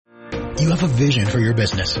You have a vision for your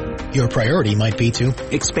business. Your priority might be to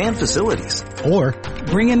expand facilities or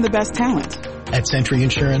bring in the best talent. At Century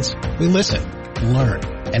Insurance, we listen, learn,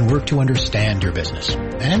 and work to understand your business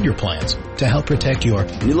and your plans to help protect your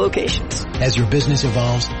new locations. As your business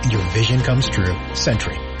evolves and your vision comes true,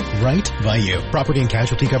 Century. Right by you. Property and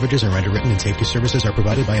casualty coverages and underwritten and safety services are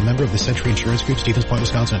provided by a member of the Century Insurance Group, Stevens Point,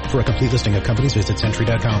 Wisconsin. For a complete listing of companies, visit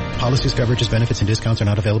Century.com. Policies, coverages, benefits, and discounts are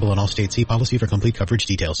not available in all states. See policy for complete coverage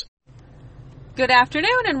details. Good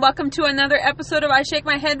afternoon, and welcome to another episode of I Shake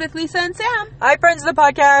My Head with Lisa and Sam. Hi, friends of the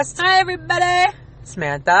podcast. Hi, everybody.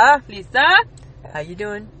 Samantha. Lisa. How you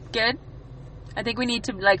doing? Good. I think we need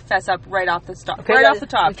to, fess up right off the top. Okay, off the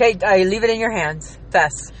top. Okay, I leave it in your hands.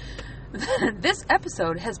 Fess. This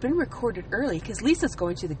episode has been recorded early because Lisa's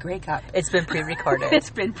going to the Grey Cup. It's been pre-recorded. It's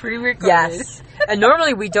been pre-recorded. Yes. And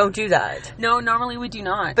normally we don't do that. No, normally we do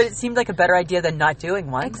not. But it seemed like a better idea than not doing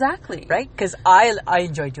one. Exactly. Right? Because I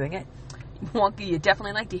enjoy doing it. Well, you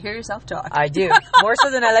definitely like to hear yourself talk. I do. More so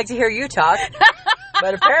than I like to hear you talk.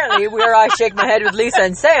 But apparently, where I shake my head with Lisa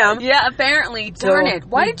and Sam. Yeah, apparently. Darn it.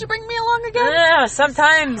 Why did you bring me along again? Yeah,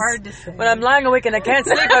 sometimes hard to say. When I'm lying awake and I can't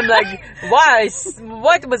sleep, I'm like, why?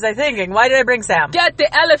 What was I thinking? Why did I bring Sam? Get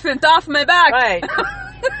the elephant off my back. Right.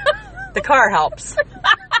 The car helps.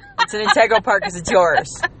 It's an integral part because it's yours.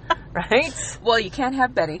 Right? Well, you can't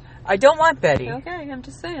have Betty. I don't want Betty. Okay, I'm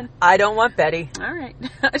just saying. I don't want Betty. All right.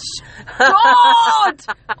 Don't!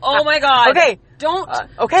 Oh my God. Okay. Don't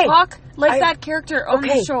okay. talk like that character on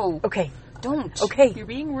the show. Okay. Don't. Okay. You're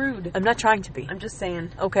being rude. I'm not trying to be. I'm just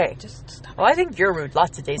saying. Okay. Just stop. Well, I think you're rude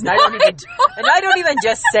lots of days. And No, I don't even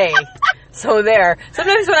just say. So there.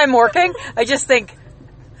 Sometimes when I'm working, I just think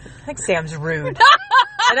Sam's rude.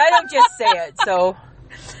 And I don't just say it, so...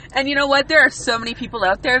 And you know what? There are so many people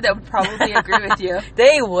out there that would probably agree with you.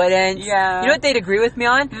 They wouldn't. Yeah. You know what they'd agree with me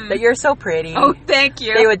on? That you're so pretty. Oh, thank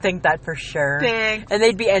you. They would think that for sure. Thanks. And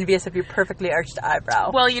they'd be envious of your perfectly arched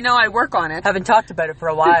eyebrow. Well, I work on it. Haven't talked about it for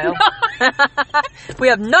a while. We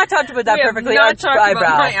have not talked about that perfectly arched eyebrow.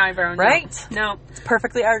 About my eyebrow. Right? No. It's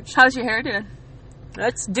perfectly arched. How's your hair doing?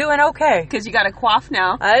 It's doing okay. Because you got a coif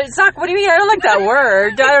now. It's not. What do you mean? I don't like that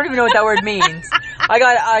word. I don't even know what that word means. I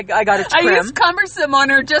got a trim. I used cumbersome on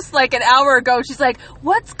her just like an hour ago. She's like,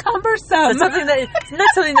 "What's cumbersome?" Isn't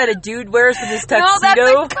that something that a dude wears with his tuxedo? No,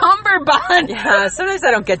 that's a cummerbund. Yeah. Sometimes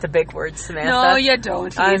I don't get the big words, Samantha. No, you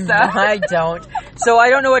don't, Lisa. I don't. So I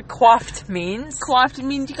don't know what coiffed means. Coiffed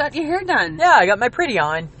means you got your hair done. Yeah, I got my pretty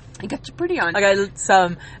on. You got your pretty on. I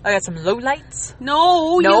got some low lights.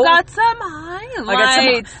 No, you got some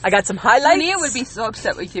highlights. I got some highlights. Nia would be so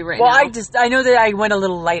upset with you right now. Well, I know that I went a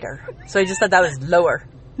little lighter. So I just thought that was lower.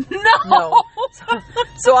 No.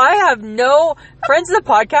 So I have no, friends of the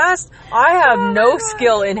podcast, I have no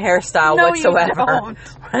skill in hairstyle whatsoever. You don't.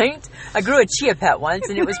 Right? I grew a chia pet once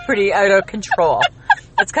and it was pretty out of control.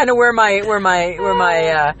 That's kind of where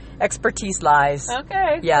my expertise lies.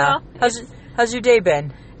 Okay. Yeah. Well, how's your day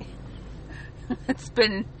been? It's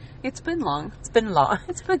been long. It's been long.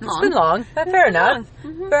 It's been long. It's been long. Fair enough.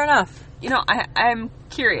 Mm-hmm. Fair enough. I'm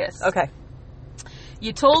curious. Okay.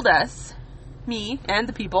 You told us, me and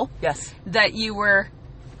the people, yes, that you were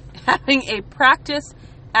having a practice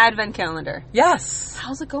advent calendar. Yes.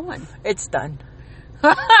 How's it going? It's done.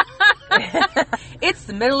 It's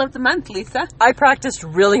the middle of the month, Lisa. I practiced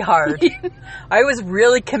really hard. I was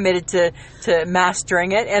really committed to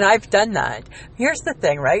mastering it, and I've done that. Here's the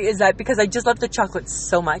thing, right, is that because I just love the chocolate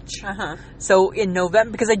so much. So in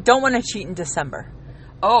November, because I don't want to cheat in December.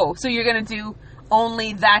 Oh, so you're going to do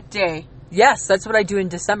only that day? Yes, that's what I do in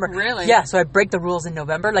December. Really? Yeah, so I break the rules in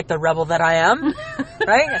November like the rebel that I am.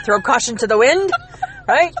 Right? I throw caution to the wind.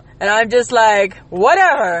 Right? And I'm just like,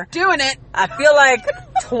 whatever. Doing it. I feel like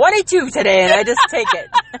 22 today and I just take it.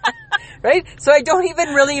 Right? So I don't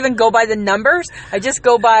even go by the numbers. I just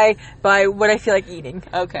go by what I feel like eating.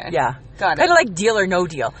 Okay. Yeah. Got it. Kind of like Deal or No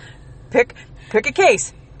Deal. Pick a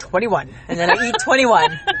case. 21. And then I eat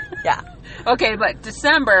 21. Yeah. Okay, but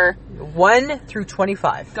December 1 through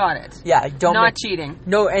 25. Got it. Yeah, don't cheating.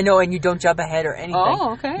 No, and you don't jump ahead or anything.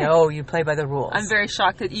 Oh, okay. No, you play by the rules. I'm very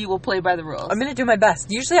shocked that you will play by the rules. I'm going to do my best.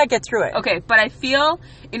 Usually I get through it. Okay, but I feel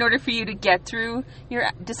in order for you to get through your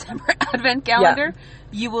December advent calendar,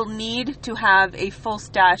 you will need to have a full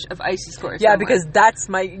stash of icy squares. Yeah, because that's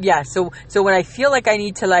so when I feel like I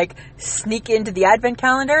need to sneak into the advent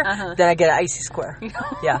calendar, then I get an icy square.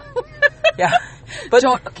 Yeah. Yeah. But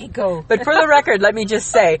go. But for the record, let me just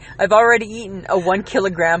say, I've already eaten a 1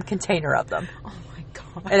 kilogram container of them. Oh my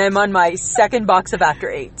God. And I'm on my second box of After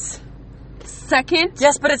Eights. second?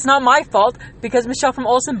 Yes, but it's not my fault because Michelle from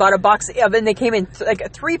Olsen bought a box of, and they came in like a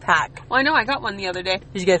 3-pack. Well, I know. I got one the other day.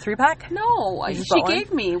 Did you get a 3-pack? No, she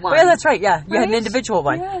gave me one. Oh, yeah, that's right. Yeah, you had an Right? individual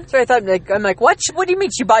one. Yeah. So I thought, I'm like, what? What do you mean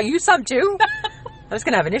she bought you some too? I was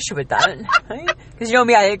gonna have an issue with that, because you know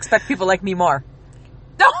me, I expect people like me more,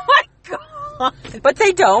 Oh my god! but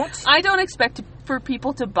they don't. I don't expect for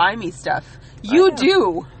people to buy me stuff. You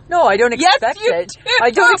do. No, I don't Yes, expect you it. do.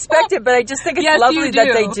 I don't expect it, but I just think it's Yes, lovely you that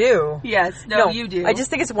do. they do. Yes. No, you do. I just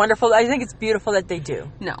think it's wonderful. I think it's beautiful that they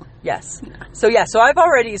do. No. Yes. So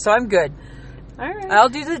I'm good. All right. I'll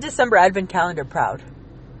do the December Advent calendar proud.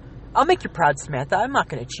 I'll make you proud, Samantha. I'm not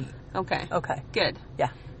going to cheat. Okay. Okay. Good. Yeah.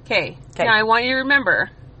 Okay. 'Kay. Now I want you to remember,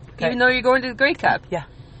 Okay. even though you're going to the Grey Cup, Yeah.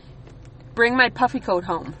 bring my puffy coat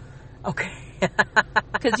home. Okay.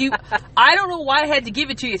 Because I don't know why I had to give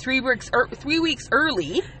it to you 3 weeks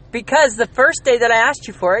early. Because the first day that I asked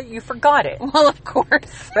you for it, you forgot it. Well, of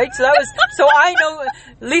course. Right? So I know,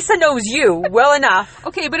 Lisa knows you well enough.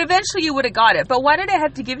 Okay, but eventually you would have got it. But why did I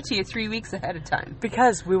have to give it to you 3 weeks ahead of time?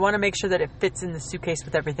 Because we want to make sure that it fits in the suitcase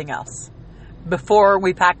with everything else. Before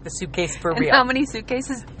we pack the suitcase for And real. how many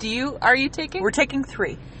suitcases are you taking? We're taking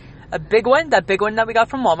 3. A big one, that big one that we got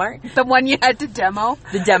from Walmart. The one you had to demo?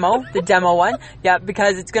 The demo one. Yeah,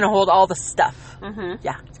 because it's going to hold all the stuff. Mm-hmm.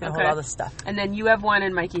 Yeah, it's going to Okay. hold all the stuff. And then you have one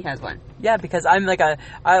and Mikey has one. Yeah, because I'm like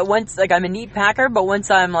I'm a neat packer, but once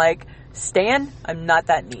I'm like Stan, I'm not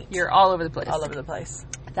that neat. You're all over the place. All over the place.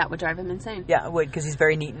 That would drive him insane. Yeah, it would, because he's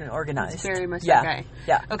very neat and organized. He's very much yeah. that guy.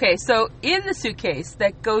 Yeah. Okay, so in the suitcase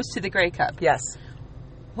that goes to the Grey Cup, Yes.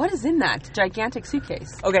 what is in that gigantic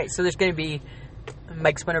suitcase? Okay, so there's going to be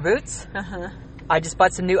Mike's winter boots. Uh-huh. I just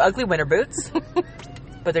bought some new ugly winter boots,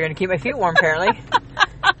 but they're going to keep my feet warm apparently.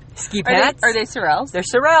 Ski pants. Are they Sorels? They're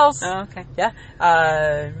Sorels. Oh, okay. Yeah.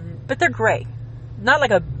 But they're gray, not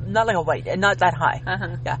like a white, and not that high.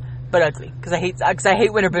 Uh-huh. Yeah, but ugly because I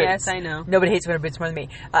hate winter boots. Yes, I know. Nobody hates winter boots more than me.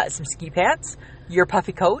 Some ski pants, your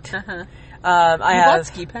puffy coat. Uh-huh. I You have bought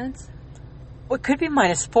ski pants? what could be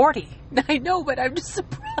 -40, I know, but I'm just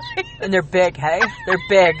surprised. and they're big. Hey, they're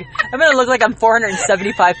big. I'm gonna look like I'm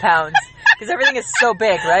 475 pounds because everything is so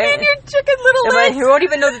big, right? And your chicken little legs. You won't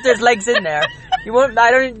even know that there's legs in there. You won't.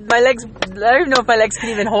 I don't even know if my legs can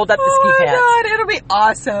even hold up the ski pants. Oh my god, it'll be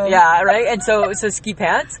awesome. Yeah, right. And so ski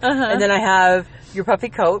pants, Uh-huh. and then I have your puffy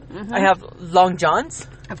coat. Mm-hmm. I have long johns.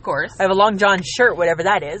 Of course. I have a long john shirt, whatever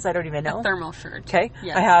that is. I don't even know. A thermal shirt. Okay.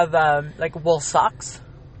 Yes. I have like wool socks,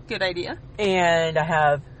 Good idea. and I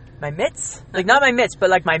have my mitts. Like not my mitts, but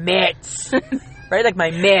like my mitts. Right, like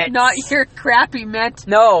my mitts. Not your crappy mitt.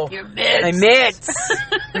 No. Your mitts. My mitts.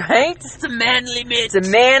 Right. It's a manly mitt. It's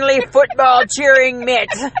a manly football cheering mitt.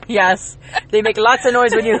 Yes. They make lots of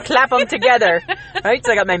noise when you clap them together. Right?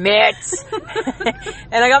 So I got my mitts.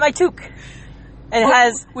 And I got my toque. And it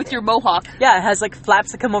has, With your mohawk. yeah, it has like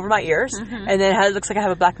flaps that come over my ears. Mm-hmm. And then it looks like I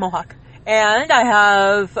have a black mohawk. And I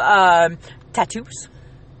have tattoos.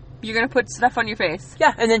 You're going to put stuff on your face.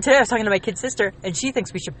 Yeah. And then today I was talking to my kid sister, and she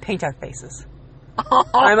thinks we should paint our faces.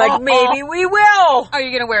 I'm like, maybe we will. Are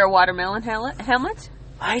you going to wear a watermelon helmet?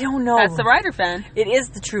 I don't know. That's the Ryder fan. It is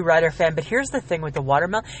the true Ryder fan, but here's the thing with the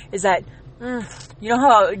watermelon is that you know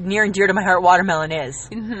how near and dear to my heart watermelon is,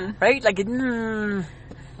 right? Like, Do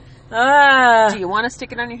you want to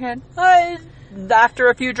stick it on your head? after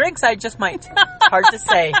a few drinks, I just might. It's hard to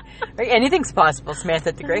say. Right? Anything's possible, Samantha,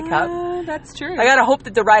 at the Grey Cup. That's true. I gotta hope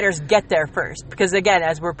that the riders get there first, because again,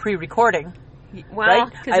 as we're pre-recording, Well, right?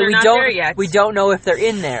 because they're not there yet. We don't know if they're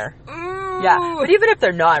in there. Ooh. Yeah, but even if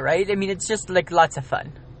they're not, right? I mean, it's just like lots of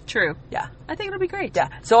fun. True. Yeah. I think it'll be great. Yeah.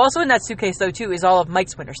 So also in that suitcase though too is all of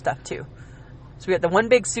Mike's winter stuff too. So we got the one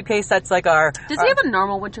big suitcase that's like our. Does he have a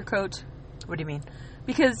normal winter coat? What do you mean?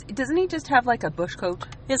 Because doesn't he just have like a bush coat?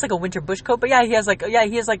 He has like a winter bush coat, but he has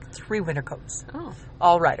like 3 winter coats. Oh,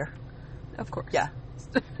 All Ryder. of course. Yeah.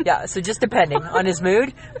 Yeah. So just depending on his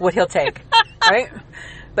mood, what he'll take, right?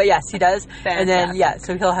 But yes, he does. And then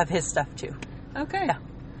so he'll have his stuff too. Okay. Yeah.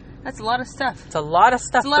 That's a lot of stuff. It's a lot of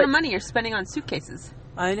stuff. It's a lot of money you're spending on suitcases.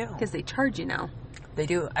 I know. Because they charge you now. They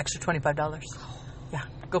do extra $25. Yeah.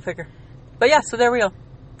 Go figure. But yeah, so there we go.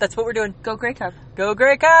 That's what we're doing. Go Grey Cup. Go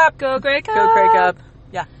Grey Cup. Go Grey Cup. Go Grey Cup.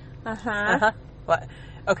 Yeah. Uh-huh. What?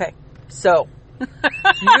 Okay. So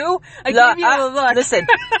you I gave you a look.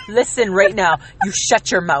 Listen right now. You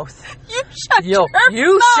shut your mouth. You shut your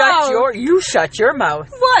mouth. You shut your mouth.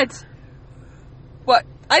 What? What?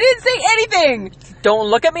 I didn't say anything. Don't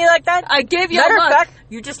look at me like that. I gave you Matter a look. of fact,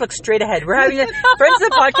 you just look straight ahead. We're having friends of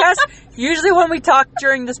the podcast. Usually when we talk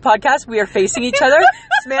during this podcast, we are facing each other.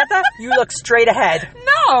 Samantha, you look straight ahead.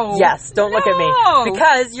 No. Yes, don't look at No. me.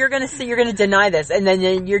 Because you're going to deny this, and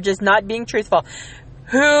then you're just not being truthful.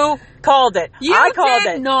 Who called it? I called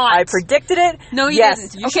did it. not. I predicted it. No, you yes,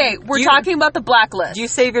 didn't. Okay, we're talking about the blacklist. Do you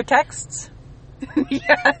save your texts?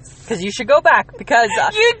 Yes. Because you should go back. Because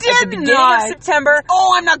you did at the beginning not. of September.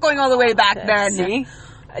 Oh, I'm not going all the way back then. See?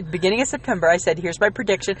 At the beginning of September, I said, here's my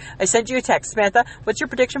prediction. I sent you a text, Samantha, what's your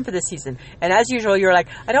prediction for this season? And as usual, you're like,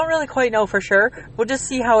 I don't really quite know for sure. We'll just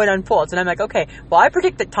see how it unfolds. And I'm like, okay, well, I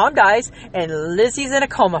predict that Tom dies and Lizzie's in a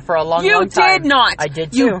coma for a long, long time. You did not. I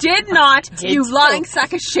did too. You did not. You lying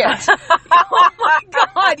sack of shit. Oh my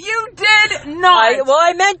God, you did not.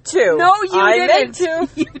 I meant to. No, you didn't. I meant to.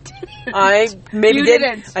 You didn't. I maybe you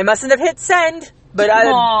didn't. I mustn't have hit send. But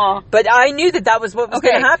I knew that was what was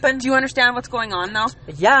going to happen. Do you understand what's going on now?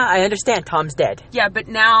 Yeah, I understand. Tom's dead. Yeah, but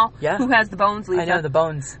now, who has the bones, Lisa? I know, the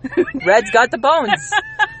bones. Red's got the bones.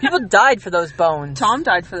 People died for those bones. Tom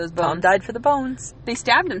died for those bones. Tom died for the bones. They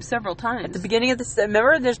stabbed him several times. At the beginning of this,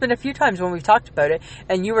 remember, there's been a few times when we've talked about it,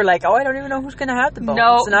 and you were like, oh, I don't even know who's going to have the bones.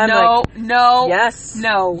 No, and I'm like, no. Yes.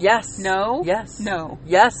 No. Yes. No. Yes. No.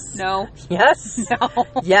 Yes. No. Yes. No.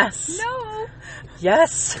 Yes. No.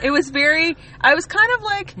 Yes. It was I was kind of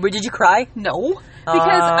like... Did you cry? No.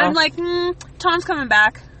 Because I'm like, Tom's coming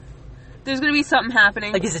back. There's going to be something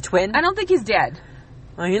happening. Like he's a twin? I don't think he's dead.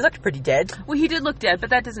 Well, he looked pretty dead. Well, he did look dead,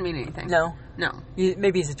 but that doesn't mean anything. No. No.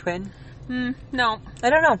 Maybe he's a twin? No.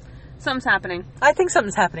 I don't know. Something's happening. I think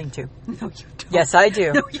something's happening too. No, you don't. Yes, I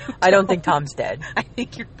do. No, you don't. I don't think Tom's dead. I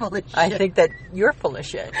think you're full of shit. I think that you're full of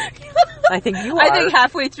shit. I think you are. I think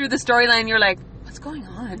halfway through the storyline, you're like, what's going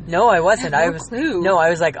on? No, I wasn't. I was clue. No, I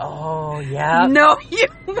was like, oh yeah. No, you.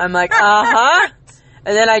 I'm like, and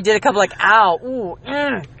then I did a couple like, ow, ooh,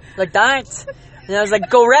 like that. And I was like,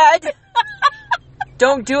 go Red.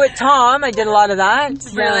 Don't do it, Tom. I did a lot of that.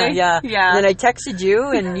 Really? Yeah. Yeah. And then I texted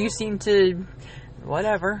you, and you seemed to,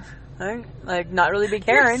 whatever, right? Like not really be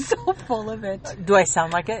caring. You're so full of it. Do I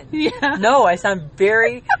sound like it? Yeah. No, I sound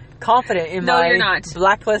very confident in my you're not.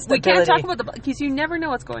 blacklist We ability. can't talk about because you never know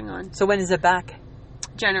what's going on. So when is it back?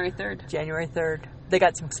 January 3rd. January 3rd. They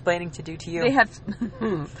got some explaining to do to you. They have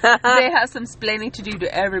some explaining to do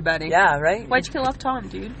to everybody. Yeah, right? Why'd you kill off Tom,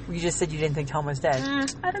 dude? You just said you didn't think Tom was dead.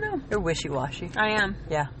 I don't know. You're wishy-washy. I am.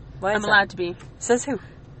 Yeah. Why I'm allowed to be. Says who?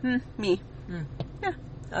 Me. Yeah.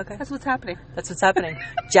 Okay. That's what's happening. That's what's happening.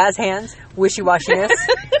 Jazz hands, wishy-washiness,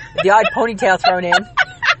 the odd ponytail thrown in.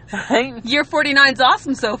 Right? Year 49's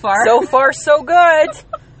awesome so far. So far, so good.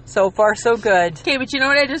 So far, so good. Okay, but you know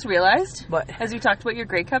what I just realized? What? As we talked about your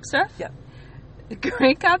Grey Cup stuff? Yeah. The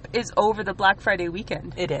Grey Cup is over the Black Friday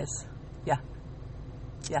weekend. It is. Yeah.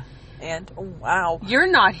 Yeah. And, oh, wow.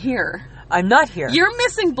 You're not here. I'm not here. You're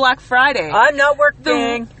missing Black Friday. I'm not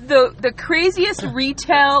working. The craziest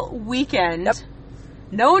retail weekend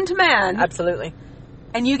known to man. Absolutely.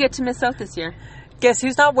 And you get to miss out this year. Guess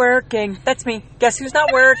who's not working? That's me. Guess who's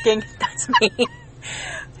not working? That's me.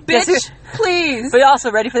 Bitch, please. But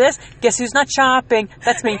also, ready for this? Guess who's not shopping?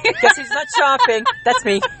 That's me. Guess who's not shopping? That's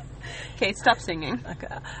me. Okay, stop singing. Okay.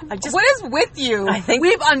 What is with you? I think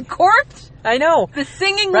we've uncorked. I know. The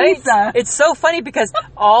singing right? Lisa. It's so funny because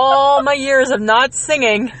all my years of not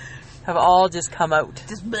singing have all just come out.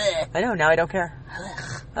 Just bleh. I know. Now I don't care.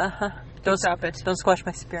 Don't stop it. Don't squash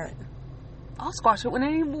my spirit. I'll squash it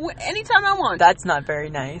anytime I want. That's not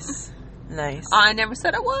very nice. Nice. I never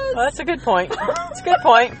said it was. Well, that's a good point. That's a good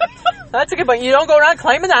point. That's a good point. You don't go around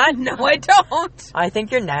claiming that. No, I don't. I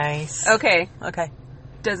think you're nice. Okay. Okay.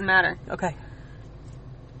 Doesn't matter. Okay.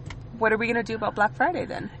 What are we going to do about Black Friday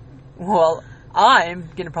then? Well, I'm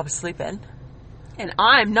going to probably sleep in. And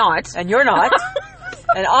I'm not. And you're not.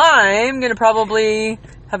 And I'm going to probably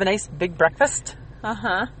have a nice big breakfast.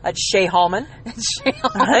 At Shea Hallman.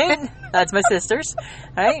 Right? That's my sister's.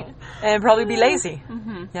 Right? And probably be lazy.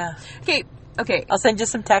 Yeah. Okay. I'll send you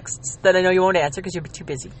some texts that I know you won't answer because you'll be too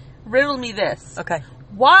busy. Riddle me this. Okay.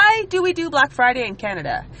 Why do we do Black Friday in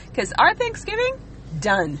Canada? Because our Thanksgiving,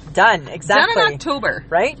 done. Done, exactly. Done in October.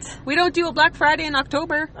 Right? We don't do a Black Friday in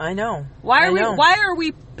October. I know. Why are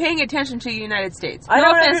we paying attention to the United States?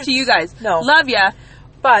 No offense to you guys. No. Love ya.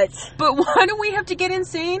 But why do we have to get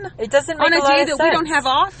insane? It doesn't make on a lot day of that sense. we don't have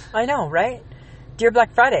off? I know, right? Dear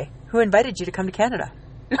Black Friday, who invited you to come to Canada?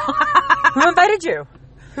 Who invited you?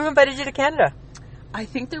 Who invited you to Canada? I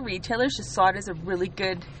think the retailers just saw it as a really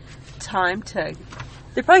good time to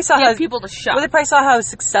they probably saw get people to shop. Well, they probably saw how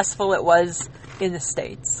successful it was in the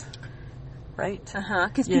States. Right?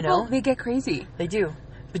 Because people, they get crazy. They do.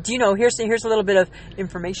 But do you know, here's a little bit of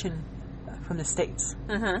information from the States.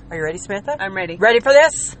 Are you ready, Samantha? I'm ready. Ready for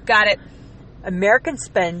this? Got it. Americans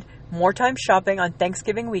spend more time shopping on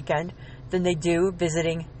Thanksgiving weekend than they do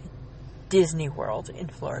visiting Disney World in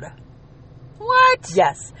Florida. What?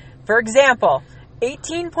 Yes. For example,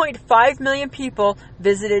 18.5 million people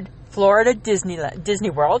visited Florida Disney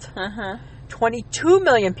World. 22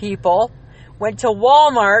 million people went to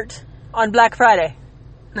Walmart on Black Friday.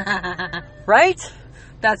 Right?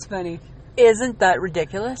 That's funny. Isn't that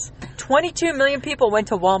ridiculous? 22 million people went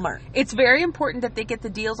to Walmart. It's very important that they get the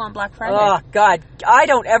deals on Black Friday. Oh, God. I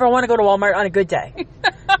don't ever want to go to Walmart on a good day.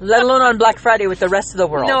 Let alone on Black Friday with the rest of the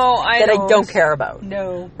world. No, I don't care about.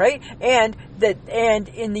 No. Right? And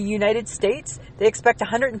in the United States, they expect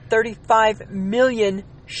 135 million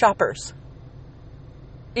shoppers.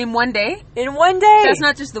 In one day? In one day. That's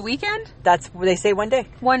not just the weekend? That's what they say, one day.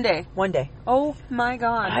 One day. One day. Oh, my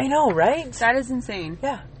God. I know, right? That is insane.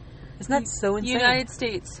 Yeah. Isn't that so insane? United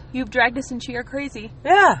States, you've dragged us into your crazy.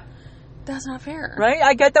 Yeah. That's not fair. Right?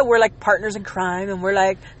 I get that we're like partners in crime and we're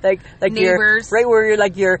like neighbors. Right, where you're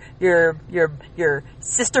like your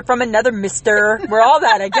sister from another mister. We're all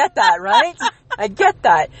that. I get that, right? I get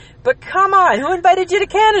that. But come on, who invited you to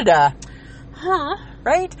Canada? Huh?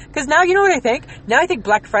 Right? Because now you know what I think? Now I think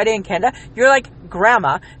Black Friday in Canada, you're like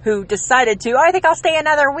grandma who decided to, I think I'll stay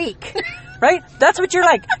another week. Right? That's what you're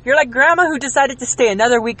like. You're like grandma who decided to stay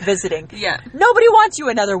another week visiting. Yeah. Nobody wants you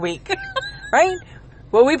another week. Right?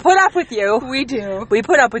 Well, we put up with you. We do. We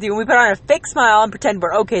put up with you and we put on a fake smile and pretend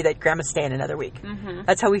we're okay that grandma's staying another week. Mm-hmm.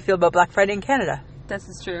 That's how we feel about Black Friday in Canada. This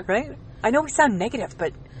is true. Right? I know we sound negative,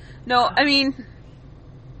 but... No, I mean...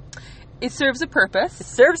 It serves a purpose. It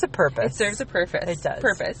serves a purpose. It serves a purpose. It does.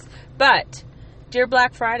 Purpose. But, dear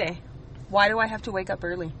Black Friday, why do I have to wake up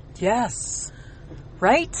early? Yes.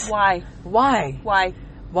 Right? Why? Why? Why?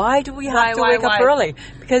 Why do we have to wake up early?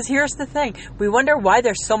 Because here's the thing. We wonder why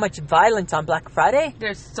there's so much violence on Black Friday.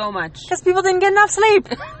 There's so much. Because people didn't get enough sleep.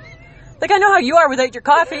 Like, I know how you are without your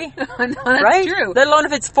coffee. No, that's right? true. Let alone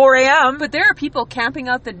if it's 4 a.m. But there are people camping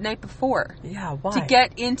out the night before. Yeah, why? To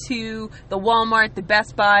get into the Walmart, the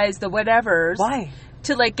Best Buys, the whatevers. Why?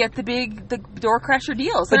 To, like, get the door crusher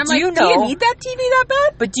deals. But and I'm do do you need that TV that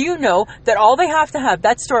bad? But do you know that all they have to have,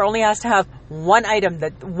 that store only has to have one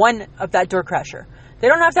of that door crusher. They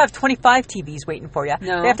don't have to have 25 TVs waiting for you.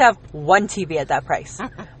 No. They have to have one TV at that price.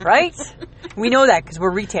 Right? We know that because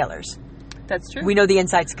we're retailers. That's true. We know the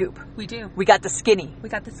inside scoop. We do. We got the skinny. We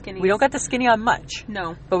got the skinny. We don't got the skinny on much.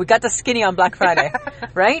 No. But we got the skinny on Black Friday.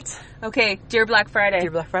 Right? Okay, dear Black Friday.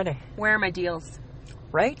 Dear Black Friday. Where are my deals?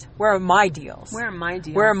 Right? Where are my deals? Where are my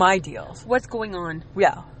deals? Where are my deals? What's going on?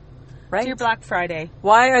 Yeah. Right? Dear Black Friday.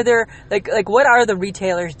 Why are there, like what are the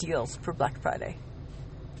retailers' deals for Black Friday?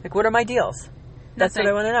 Like, what are my deals? That's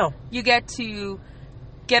Nothing. what I want to know. You get to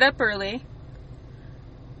get up early,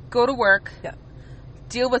 go to work, Yeah.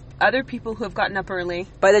 deal with other people who have gotten up early.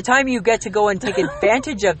 By the time you get to go and take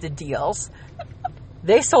advantage of the deals,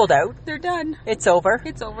 they sold out. They're done. It's over.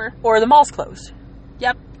 It's over. Or the mall's closed.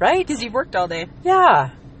 Yep. Right? Because you've worked all day. Yeah.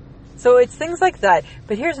 So it's things like that.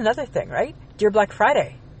 But here's another thing, right? Dear Black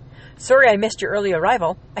Friday. Sorry I missed your early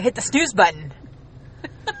arrival. I hit the snooze button.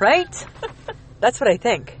 Right? That's what I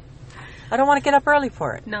think. I don't want to get up early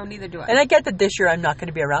for it. No, neither do I. And I get that this year I'm not going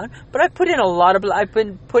to be around, but I've put in a lot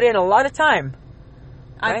of time.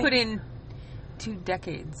 I right? put in 2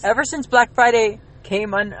 decades. Ever since Black Friday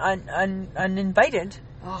came uninvited,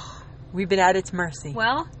 we've been at its mercy.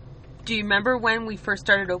 Well, do you remember when we first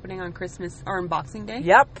started opening on Christmas or on Boxing Day?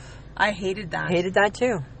 Yep. I hated that. Hated that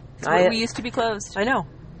too. We used to be closed. I know.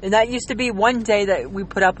 And that used to be one day that we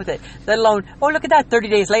put up with it. Let alone, oh, look at that, 30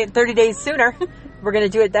 days late, 30 days sooner. We're going to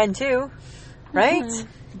do it then too. Right?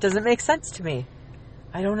 It doesn't make sense to me.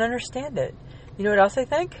 I don't understand it. You know what else I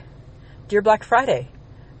think? Dear Black Friday.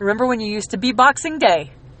 Remember when you used to be Boxing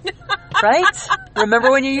Day? Right? Remember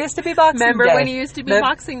when you used to be Boxing Day? Remember when you used to be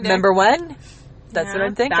Boxing Day? Remember when? That's what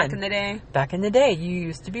I'm thinking. Back in the day. Back in the day, you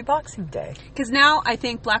used to be Boxing Day. Because now I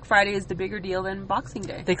think Black Friday is the bigger deal than Boxing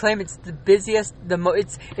Day. They claim it's the busiest,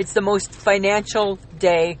 it's the most financial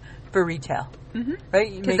day for retail. Mm-hmm.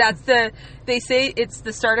 Right? Because they say it's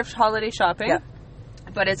the start of holiday shopping,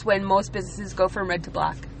 but it's when most businesses go from red to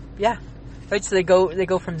black. Yeah. Right, so they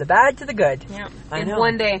go from the bad to the good. Yeah. In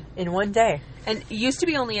one day. In one day. And it used to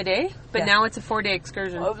be only a day, but now it's a 4-day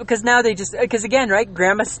excursion. Oh, because now because again, right,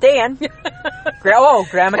 Grandma's staying. Grandma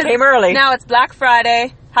came early. Now it's Black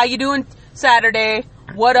Friday. How you doing Saturday?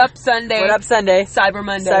 What up Sunday? What up Sunday? Cyber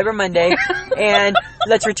Monday. Cyber Monday. And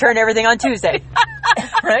let's return everything on Tuesday.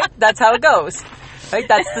 Right? That's how it goes. Right?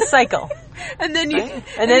 That's the cycle. And then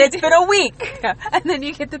it's been a week. Yeah. And then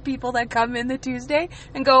you get the people that come in the Tuesday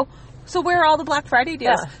and go, so where are all the Black Friday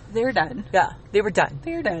deals? Yeah. They're done. Yeah, they were done.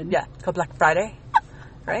 They're done. Yeah, it's called Black Friday.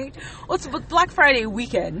 right? Well, it's Black Friday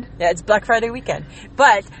weekend. Yeah, it's Black Friday weekend.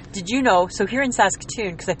 But did you know, so here in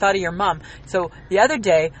Saskatoon, because I thought of your mom, so the other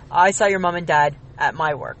day, I saw your mom and dad at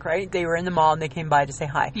my work, right? They were in the mall and they came by to say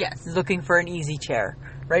hi. Yes. Looking for an easy chair,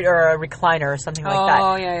 right? Or a recliner or something like that.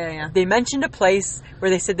 Oh, yeah. They mentioned a place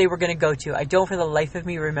where they said they were going to go to. I don't for the life of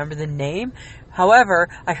me remember the name. However,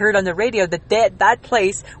 I heard on the radio that that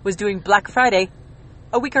place was doing Black Friday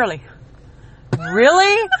a week early.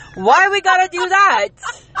 Really? Why we got to do that?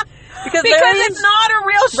 Because it's not a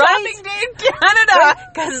real shopping day in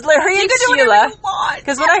Canada. Because Larry and Sheila.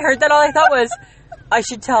 Because when I heard that, all I thought was, I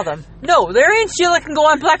should tell them. No, Larry and Sheila can go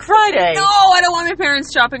on Black Friday. No, I don't want my parents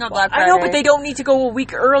shopping on Black Friday. I know, but they don't need to go a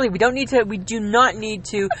week early. We do not need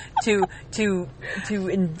to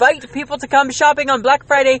invite people to come shopping on Black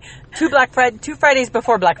Friday, 2 Fridays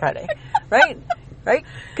before Black Friday. Right? Right?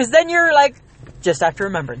 Because then you're like, just after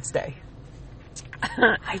Remembrance Day.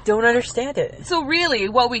 I don't understand it. So really,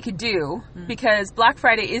 what we could do, because Black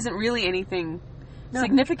Friday isn't really anything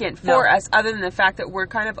significant for us, other than the fact that we're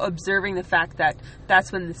kind of observing the fact that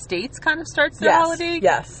that's when the States kind of starts their holiday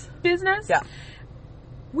business. Yeah.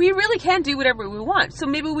 We really can do whatever we want. So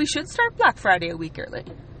maybe we should start Black Friday a week early.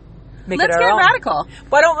 Let's get radical.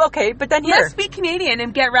 Why don't? Okay, but then here. Let's be Canadian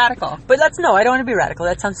and get radical. But no, I don't want to be radical.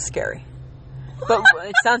 That sounds scary. But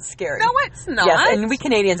it sounds scary. No, it's not. Yes, and we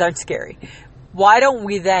Canadians aren't scary. Why don't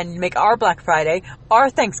we then make our Black Friday our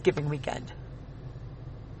Thanksgiving weekend?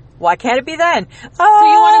 Why can't it be then? So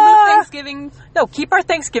you want to move Thanksgiving? No, keep our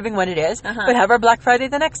Thanksgiving when it is, but have our Black Friday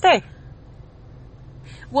the next day.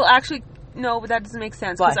 Well, actually, no, but that doesn't make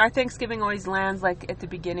sense. Why? Because our Thanksgiving always lands like at the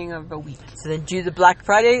beginning of a week. So then do the Black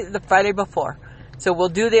Friday the Friday before. So we'll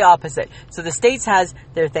do the opposite. So the States has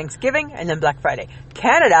their Thanksgiving and then Black Friday.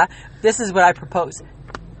 Canada, this is what I propose.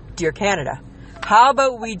 Dear Canada, how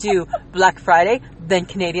about we do Black Friday, then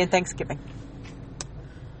Canadian Thanksgiving?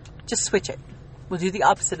 Just switch it. We'll do the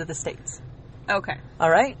opposite of the States. Okay. All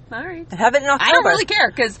right? All right. And have it in October. I don't really care,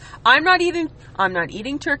 because I'm not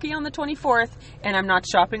eating turkey on the 24th, and I'm not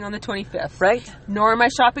shopping on the 25th. Right. Nor am I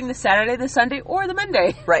shopping the Saturday, the Sunday, or the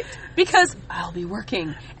Monday. Right. Because I'll be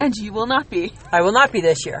working, and you will not be. I will not be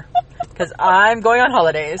this year, because I'm going on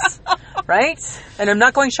holidays. Right? And I'm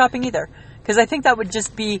not going shopping either, because I think that would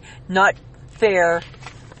just be not fair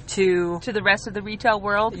to the rest of the retail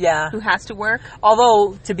world. Yeah. Who has to work.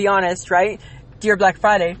 Although, to be honest, right, dear Black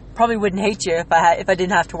Friday, probably wouldn't hate you if I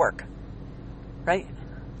didn't have to work. Right?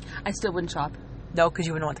 I still wouldn't shop. No, because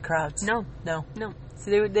you wouldn't want the crowds. No.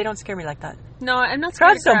 So they don't scare me like that. No, I'm not scared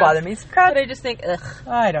Crowds don't bother me. But I just think, ugh.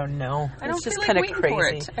 I don't know. I don't it's just feel kind like of waiting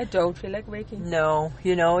crazy. for it. I don't feel like waking. No,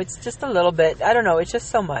 it's just a little bit. I don't know. It's just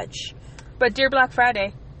so much. But dear Black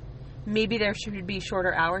Friday, maybe there should be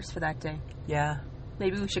shorter hours for that day. Yeah.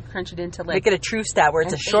 Maybe we should crunch it into Make it a true stat where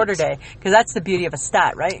it's a shorter day. Because that's the beauty of a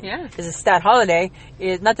stat, right? Yeah. Is a stat holiday.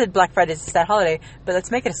 Not that Black Friday is a stat holiday, but let's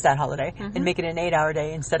make it a stat holiday and make it an 8-hour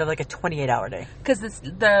day instead of like a 28-hour day. Because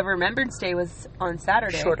the Remembrance Day was on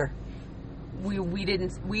Saturday. Shorter.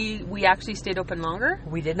 We actually stayed open longer.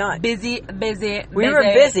 We did not. Busy. We were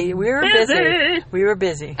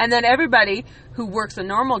busy. And then everybody who works a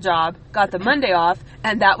normal job got the Monday off,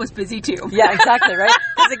 and that was busy too. Yeah, exactly, right?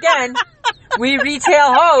 Because again, we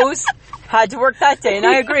retail hoes had to work that day, and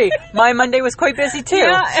I agree. My Monday was quite busy too.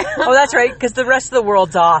 Yeah. Oh, that's right, because the rest of the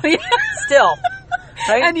world's off. Still.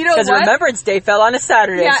 Right? And you know what? Because Remembrance Day fell on a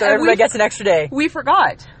Saturday, so everybody gets an extra day. We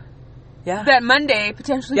forgot. Yeah. That Monday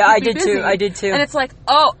potentially could be I did busy. too. I did too. And it's like,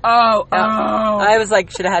 oh. I was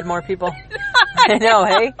like, should have had more people. I know,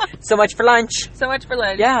 hey? So much for lunch. So much for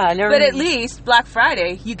lunch. Yeah. I never. But at least Black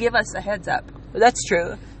Friday, you give us a heads up. That's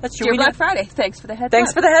true. That's true. Dear Black Friday, thanks for the heads up.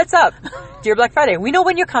 Thanks for the heads up. Dear Black Friday, we know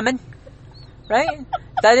when you're coming. Right?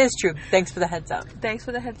 That is true. Thanks for the heads up. Thanks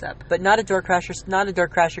for the heads up. But not a door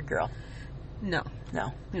crasher girl. No.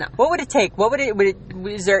 What would it take?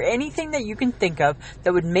 Is there anything that you can think of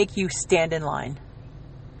that would make you stand in line?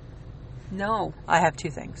 No. I have 2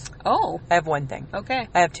 things. Oh. I have 1 thing. Okay.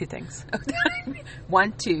 I have 2 things.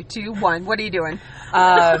 1, 2, 2, 1. What are you doing?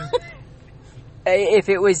 If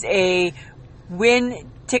it was a win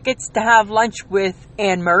tickets to have lunch with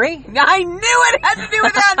Anne Murray. I knew it had to do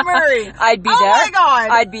with Anne Murray. I'd be there. Oh my God.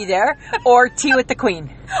 I'd be there. Or tea with the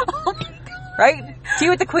Queen. Right? Tea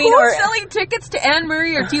with the Queen. Who's selling tickets to Anne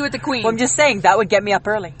Murray or tea with the Queen? Well, I'm just saying, that would get me up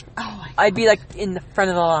early. Oh my God. I'd be like in the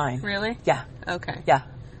front of the line. Really? Yeah. Okay. Yeah.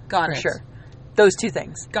 Got for it. sure. Those 2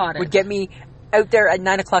 things. Got it. Would get me out there at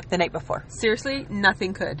 9 o'clock the night before. Seriously?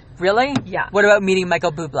 Nothing could. Really? Yeah. What about meeting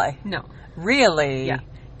Michael Bublé? No. Really? Yeah.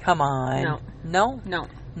 Come on. No. No? No.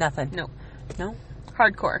 Nothing? No. No?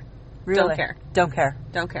 Hardcore. Really? Don't care. Don't care.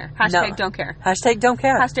 Don't care. Hashtag don't care. Hashtag don't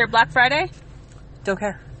care. Hashtag Black Friday? Don't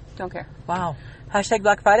care. Don't care. Wow. Hashtag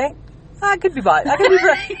Black Friday? I could be bought. I could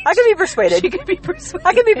be persuaded. She could be persuaded.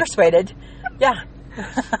 I could be persuaded. Yeah.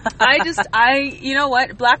 You know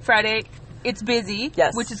what? Black Friday, it's busy,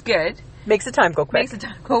 yes, which is good. Makes the time go quick. Makes the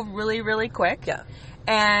time go really, really quick. Yeah.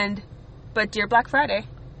 But dear Black Friday,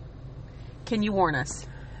 can you warn us?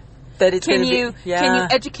 That it's Can you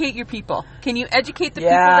educate your people? Can you educate the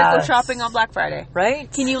people that go shopping on Black Friday?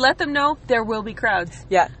 Right. Can you let them know there will be crowds?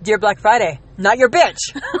 Yeah. Dear Black Friday, not your bitch.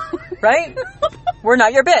 Right? We're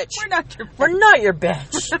not your bitch. We're not your bitch. We're not your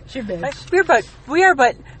bitch. Not your bitch. Right? We are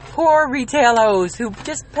but poor retail hoes who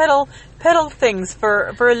just peddle things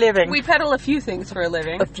for a living. We peddle a few things for a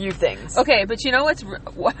living. A few things. Okay, but you know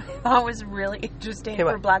what I thought was really interesting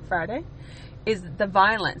for Black Friday is the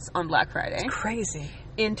violence on Black Friday. It's crazy.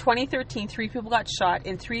 In 2013, 3 people got shot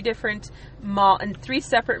in 3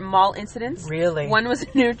 separate mall incidents. Really? One was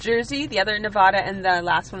in New Jersey, the other in Nevada, and the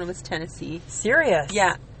last one was Tennessee. Serious?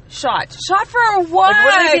 Yeah. Shot for what?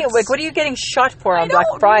 What are you getting shot for on Black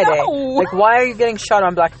Friday? Know. Why are you getting shot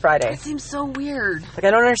on Black Friday? It seems so weird. I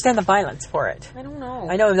don't understand the violence for it. I don't know.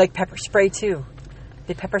 I know, pepper spray too.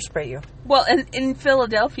 They pepper spray you. Well, in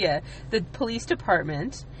Philadelphia, the police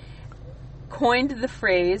department coined the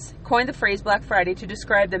phrase Black Friday to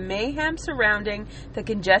describe the mayhem surrounding the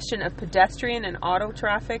congestion of pedestrian and auto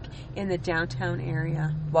traffic in the downtown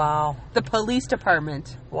area. Wow. The police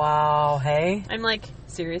department. Wow, hey? I'm like,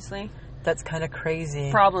 seriously? That's kind of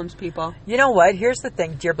crazy. Problems, people. You know what? Here's the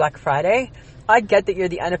thing, dear Black Friday. I get that you're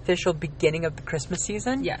the unofficial beginning of the Christmas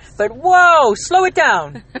season. Yes. But whoa, slow it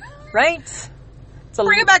down. Right?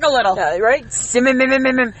 Bring it back a little. Right? Simmer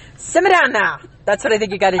down now. That's what I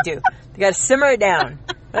think you got to do. You got to simmer it down.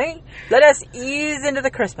 Right? Let us ease into the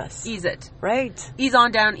Christmas. Ease it. Right? Ease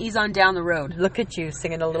on down the road. Look at you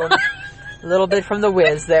singing a little bit from the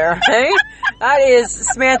Wiz there. Right? That is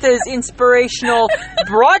Samantha's inspirational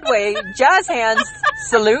Broadway jazz hands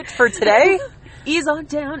salute for today. Ease on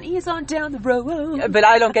down the road. But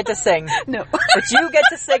I don't get to sing. No. But you get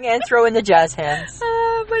to sing and throw in the jazz hands.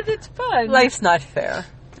 But it's fun. Life's not fair.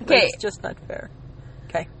 Okay. It's just not fair.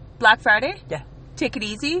 Okay. Black Friday? Yeah. Take it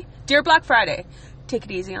easy. Dear Black Friday, take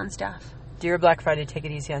it easy on staff. Dear Black Friday, take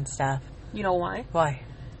it easy on staff. You know why? Why?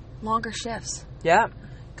 Longer shifts. Yeah.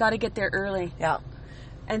 Got to get there early. Yeah.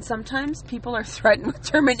 And sometimes people are threatened with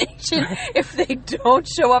termination if they don't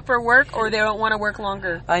show up for work or they don't want to work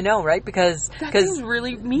longer. I know, right? Because that seems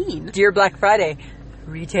really mean. Dear Black Friday,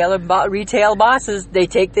 retail bosses, they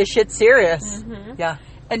take this shit serious. Mm-hmm. Yeah.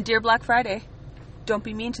 And dear Black Friday, don't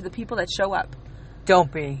be mean to the people that show up.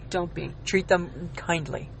 Don't be. Don't be. Treat them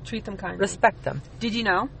kindly. Treat them kindly. Respect them. Did you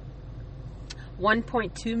know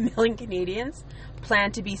 1.2 million Canadians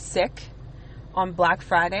plan to be sick on Black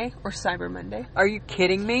Friday or Cyber Monday? Are you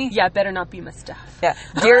kidding me? Yeah, better not be my staff. Yeah.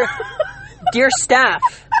 Dear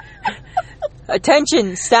staff.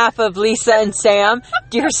 Attention, staff of Lisa and Sam.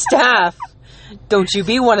 Dear staff. Don't you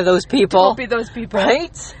be one of those people. Don't be those people.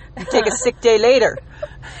 Right? You take a sick day later.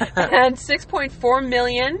 And 6.4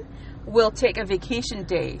 million will take a vacation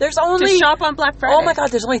day to shop on Black Friday. Oh my God,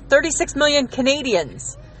 there's only 36 million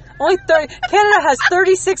Canadians. Canada has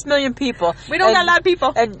 36 million people. We don't got a lot of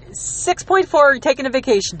people. And 6.4 are taking a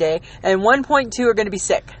vacation day, and 1.2 are going to be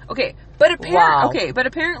sick. Okay, but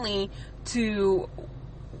apparently to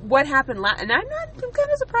what happened and I'm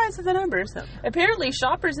kind of surprised at the numbers. Apparently,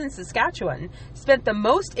 shoppers in Saskatchewan spent the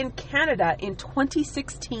most in Canada in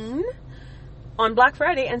 2016 on Black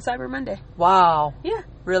Friday and Cyber Monday. Wow. Yeah.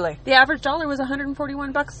 Really? The average dollar was $141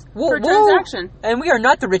 per transaction. And we are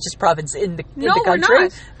not the richest province in the country. We're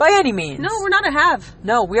not. By any means. No, we're not a have.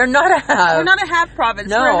 No, we are not a have. We're not a have province.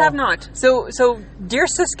 No. We're a have not. So, dear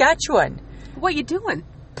Saskatchewan. What you doing?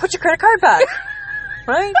 Put your credit card back.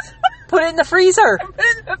 Right? Put it in the freezer. Put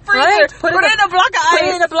it in the freezer. Right? Put it in a block of ice. Put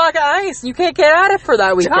it in a block of ice. You can't get at it for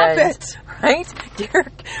that weekend. Stop it. Right?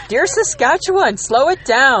 Dear Saskatchewan, slow it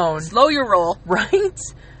down. Slow your roll. Right?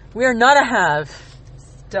 We are not a have.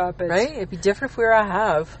 Stop it. Right? It'd be different if we were a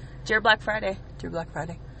have. Dear Black Friday. Dear Black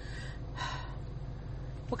Friday.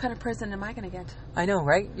 What kind of present am I going to get? I know,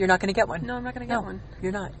 right? You're not going to get one. No, I'm not going to get one.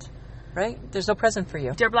 You're not. Right? There's no present for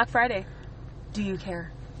you. Dear Black Friday, do you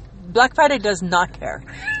care? Black Friday does not care.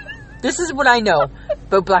 This is what I know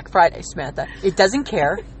about Black Friday, Samantha. It doesn't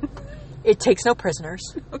care. It takes no prisoners.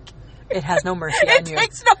 Okay. It has no mercy on you.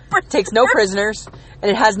 It takes no prisoners, and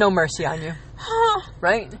it has no mercy on you.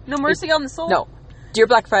 Right? No mercy on the soul? No. Dear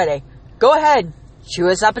Black Friday, go ahead. Chew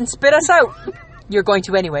us up and spit us out. You're going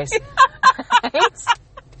to anyways. Right?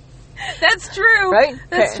 That's true. Right?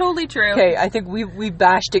 That's totally true. Okay, I think we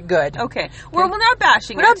bashed it good. Okay. We're not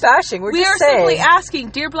bashing We're not bashing. We're just saying. We are simply asking,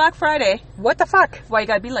 Dear Black Friday. What the fuck? Why you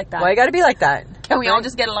gotta be like that? Why you gotta be like that? Can we all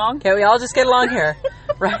just get along? Can't we all just get along here?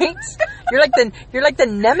 Right? You're like the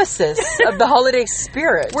nemesis of the holiday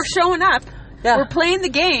spirit. We're showing up. Yeah. We're playing the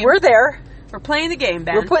game. We're there. We're playing the game,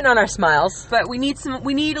 Ben. We're putting on our smiles. But we need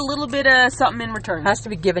a little bit of something in return. Has to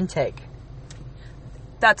be give and take.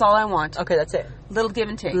 That's all I want. Okay, that's it. Little give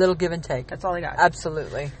and take. Little give and take. That's all I got.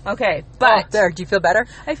 Absolutely. Okay, but... there, do you feel better?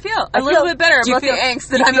 I feel a little bit better about the angst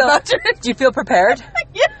that I'm about to... Do you feel prepared?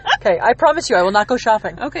 Yeah. Okay, I promise you I will not go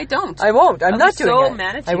shopping. Okay, don't. I won't. I'm not doing it. I'm so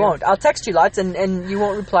mad at you. I won't. I'll text you lots and you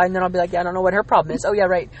won't reply, and then I'll be like, yeah, I don't know what her problem is. Oh, yeah,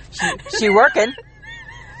 right. She working.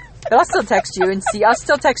 But I'll still text you and see. I'll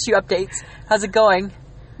still text you updates. How's it going?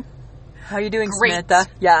 How are you doing, Great. Samantha?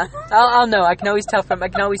 Yeah, I'll know. I can always tell.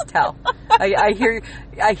 I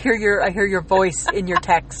hear your voice in your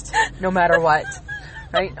text, no matter what.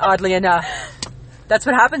 Right? Oddly enough, that's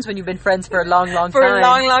what happens when you've been friends for a long, long time. For a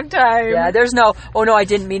long, long time. Yeah. There's no. Oh no, I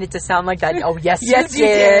didn't mean it to sound like that. Oh yes, yes, you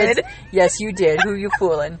did. Yes, you did. Who you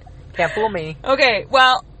fooling? Can't fool me. Okay.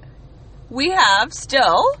 Well, we have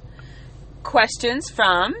still questions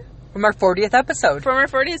from our 40th episode. From our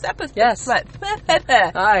 40th episode. Yes. What?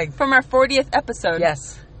 Hi. From our 40th episode.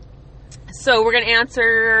 Yes. So we're going to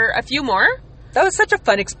answer a few more. That was such a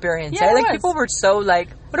fun experience. Yeah, Like people were so like,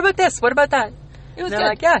 what about this? What about that? It was good.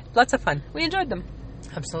 Like, yeah, lots of fun. We enjoyed them.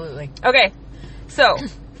 Absolutely. Okay. So,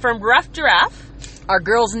 from Rough Giraffe. Our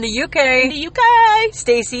girls in the UK. In the UK.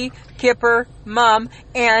 Stacy, Kipper, Mum,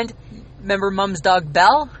 and remember Mum's dog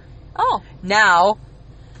Belle? Oh. Now,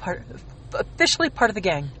 officially part of the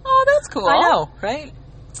gang. Oh, that's cool. I know, right?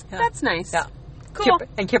 Yeah. That's nice. Yeah. Cool.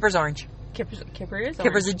 And Kipper's orange. Kipper is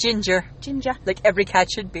Kipper's a ginger. Ginger. Like every cat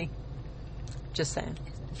should be. Just saying.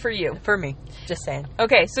 For you. For me. Just saying.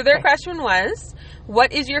 Okay, so their question was,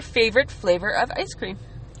 what is your favorite flavor of ice cream?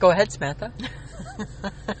 Go ahead, Samantha.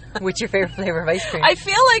 What's your favorite flavor of ice cream? I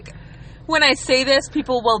feel like when I say this,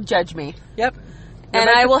 people will judge me. Yep. And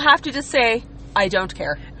I will have to just say, I don't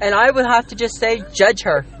care. And I will have to just say, judge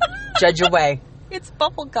her. Judge away. It's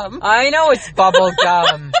bubblegum. I know it's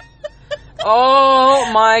bubblegum.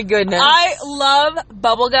 Oh my goodness. I love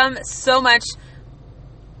bubblegum so much.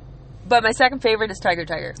 But my second favorite is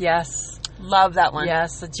Tiger. Yes. Love that one.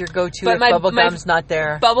 Yes, it's your go-to but if bubblegum's not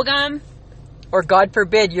there. Bubblegum. Or God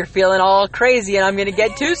forbid, you're feeling all crazy and I'm going to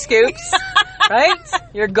get 2 scoops. Right?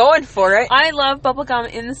 You're going for it. I love bubblegum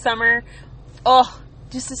in the summer. Oh,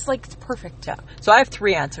 just like it's perfect. Yeah. So I have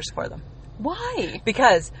 3 answers for them. Why?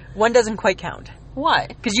 Because one doesn't quite count. Why?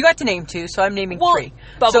 Because you got to name 2, so I'm naming 3.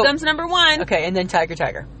 Bubblegum's number 1. Okay, and then Tiger.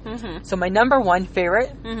 Mm-hmm. So my number 1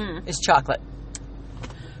 favorite is chocolate.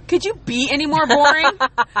 Could you be any more boring?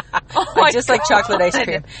 I just like chocolate ice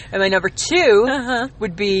cream. And my number 2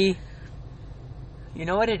 would be, you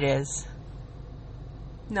know what it is?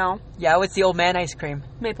 No. Yeah, what's the old man ice cream?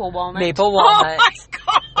 Maple walnut. Maple walnut. Oh my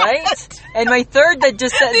God. Right? And my third that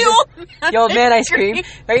just said the old man ice cream.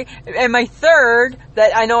 Right? And my third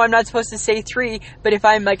that I know I'm not supposed to say 3, but if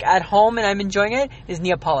I'm like at home and I'm enjoying it, is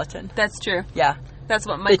Neapolitan. That's true. Yeah. That's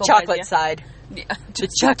what Michael The chocolate side. Yeah. The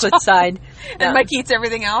chocolate side. And Mike eats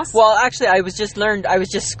everything else? Well, actually, I was just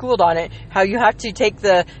schooled on it. How you have to take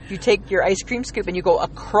your ice cream scoop and you go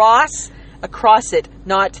across it,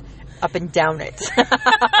 not up and down it.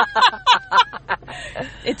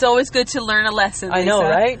 It's always good to learn a lesson, Lisa. I know,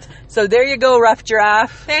 right? So there you go, Rough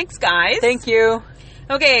Giraffe. Thanks, guys. Thank you.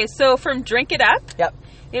 Okay, so from Drink It Up, yep,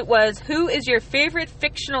 it was, who is your favorite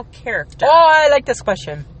fictional character? Oh, I like this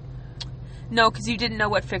question. No, because you didn't know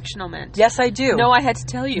what fictional meant. Yes, I do. No, I had to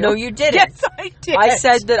tell you. No, you didn't. Yes, I did. I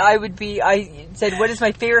said that I said, what is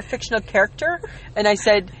my favorite fictional character? And I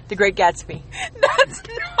said, The Great Gatsby. That's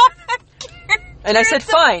not a character. And I said,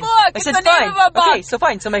 fine. I said, fine. Okay, so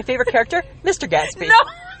fine. So my favorite character, Mr. Gatsby. No.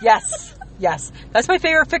 Yes. That's my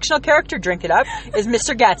favorite fictional character, Drink It Up, is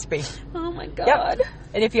Mr. Gatsby. Oh, my God. Yep.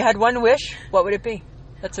 And if you had one wish, what would it be?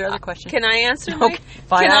 That's the other question. Can I answer? Okay,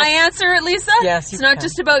 fine. Can I answer it, Lisa? Yes, you It's not can.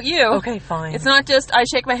 just about you. Okay, fine. It's not just I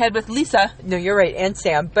shake my head with Lisa. No, you're right, and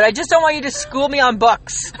Sam. But I just don't want you to school me on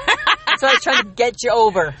books. That's why I was trying to get you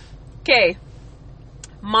over. Okay.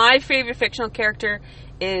 My favorite fictional character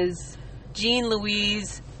is Jean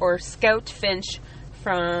Louise or Scout Finch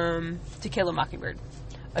from To Kill a Mockingbird.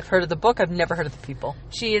 I've heard of the book. I've never heard of the people.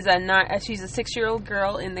 She's a 6-year-old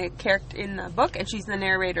girl in the book, and she's the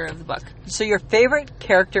narrator of the book. So your favorite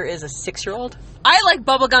character is a 6-year-old? I like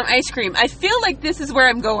bubblegum ice cream. I feel like this is where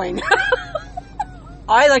I'm going.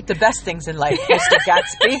 I like the best things in life, Mr.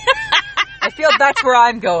 Gatsby. I feel that's where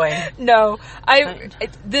I'm going. No,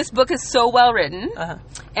 this book is so well written,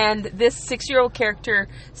 and this 6-year-old character,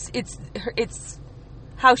 it's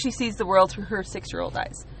how she sees the world through her 6-year-old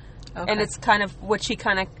eyes. Okay. And it's kind of what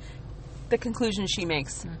the conclusion she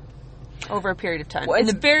makes. over a period of time. Well,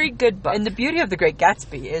 it's a very good book. And the beauty of The Great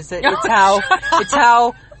Gatsby is that it's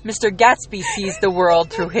how Mr. Gatsby sees the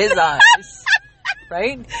world through his eyes.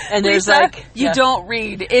 Right? And there's Lisa, you don't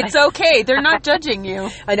read. It's okay. They're not judging you.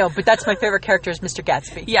 I know, but that's my favorite character is Mr.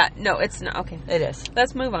 Gatsby. Yeah, no, it's not. Okay. It is.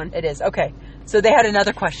 Let's move on. It is. Okay. So they had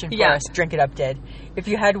another question for us. Drink It Up did. If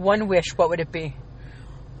you had one wish, what would it be?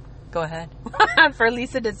 Go ahead. For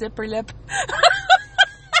Lisa to zip her lip.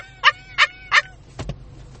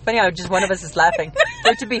 Funny how just one of us is laughing.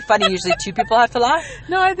 For it to be funny, usually two people have to laugh.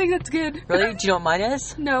 No, I think that's good. Really? Do you know what mine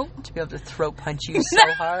is? No. To be able to throat punch you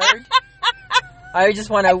so hard. I just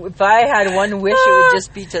want to, if I had one wish, it would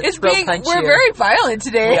just be to throat punch you. We're very violent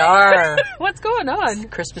today. We are. What's going on?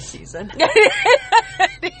 It's Christmas season.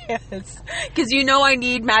 It is. Because I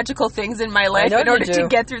need magical things in my life in order to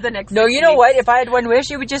get through the next 6 you know what? If I had one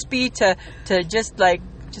wish, it would just be to just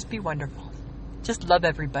be wonderful. Just love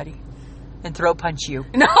everybody. And throat punch you.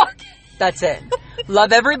 No. That's it.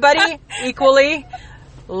 Love everybody equally.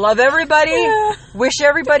 Love everybody. Yeah. Wish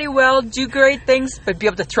everybody well. Do great things. But be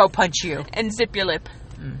able to throat punch you. And zip your lip.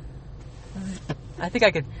 I think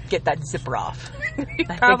I could get that zipper off. I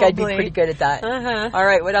think I'd be pretty good at that. Uh-huh. All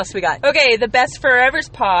right. What else we got? Okay. The Best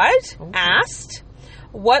Forevers pod asked,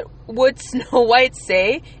 what would Snow White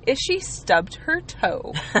say if she stubbed her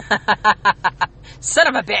toe? Son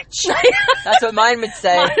of a bitch. That's what mine would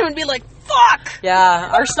say. Mine would be like, fuck.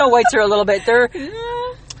 Yeah. Our Snow Whites are a little bit,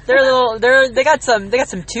 they got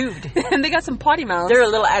some tude. And they got some potty mouths. They're a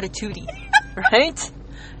little attitudey. Right?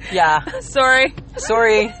 Yeah. Sorry.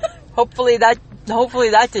 Hopefully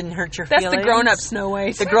that didn't hurt your feelings. That's the grown-up Snow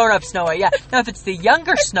White. The grown-up Snow White, yeah. Now if it's the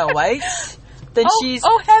younger Snow White, then she's...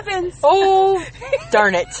 Oh, heavens. Oh,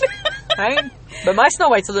 darn it. Right? But my Snow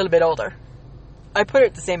White's a little bit older. I put her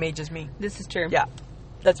at the same age as me. This is true. Yeah.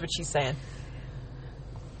 That's what she's saying.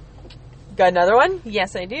 Got another one?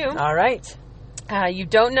 Yes, I do. All right. You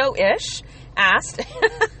don't know Ish asked,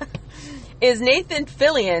 is Nathan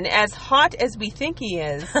Fillion as hot as we think he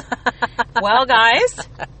is? Well, guys,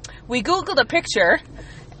 we Googled a picture,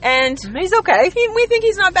 and he's okay. We think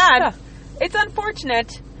he's not bad. Yeah. It's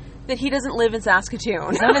unfortunate that he doesn't live in Saskatoon.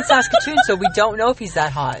 He's not in Saskatoon, so we don't know if he's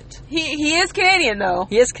that hot. He is Canadian, though.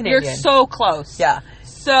 He is Canadian. You're so close. Yeah.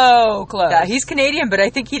 So close. Yeah, he's Canadian, but I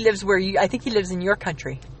think he lives I think he lives in your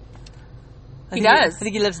country. He does. I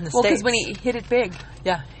think he lives in the States. States. Because when he hit it big.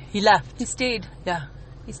 Yeah, he left. He stayed. Yeah.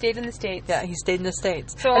 He stayed in the States. Yeah, he stayed in the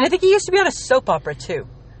States. So, and I think he used to be on a soap opera, too.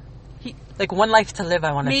 Like One Life to Live,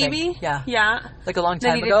 I want to think. Maybe. Yeah. Yeah. Like a long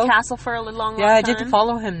time ago. Then he did Castle for a long time. Yeah, I didn't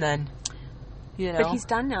follow him then. But he's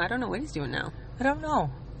done now. I don't know what he's doing now. I don't know.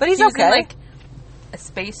 But he's he was okay. In, like, a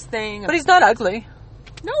space thing. But he's not ugly.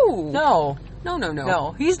 No. No.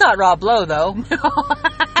 He's not Rob Lowe, though. No.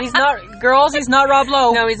 He's not... Girls, he's not Rob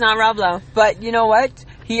Lowe. No, he's not Rob Lowe. But you know what?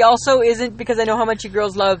 He also isn't, because I know how much you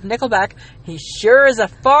girls love Nickelback, he sure is a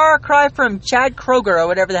far cry from Chad Kroeger, or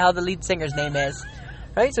whatever the hell the lead singer's name is.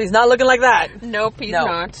 Right? So he's not looking like that. Nope, he's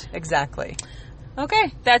not. Exactly.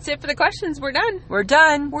 Okay, that's it for the questions. We're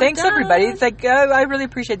done. Thanks, everybody. It's like, I really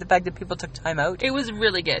appreciate the fact that people took time out. It was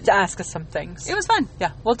really good. To ask us some things. It was fun.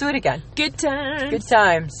 Yeah, we'll do it again. Good times. Good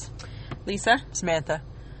times. Lisa? Samantha?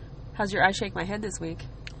 How's your I Shake My Head this week?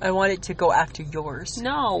 I want it to go after yours.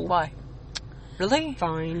 No. Why? Really?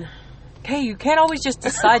 Fine. Hey, you can't always just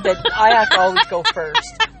decide that I have to always go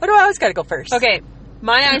first. Why do I always gotta go first? Okay,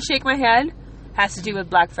 my I Shake My Head has to do with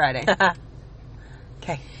Black Friday.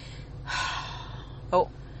 Okay. Oh.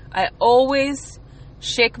 I always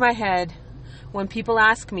shake my head when people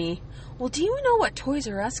ask me, well, do you know what Toys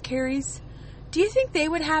R Us carries? Do you think they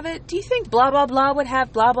would have it? Do you think blah, blah, blah would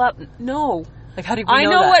have blah, blah? No. Like, how do we know I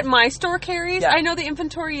know that? what my store carries. Yeah. I know the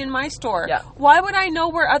inventory in my store. Yeah. Why would I know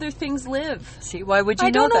where other things live? See, why would you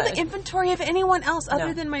know that? I don't know the inventory of anyone else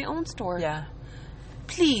other than my own store. Yeah.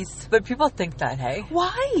 Please. But people think that, hey?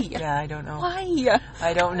 Why? Yeah, I don't know. Why?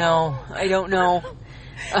 I don't know.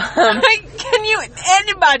 Can you,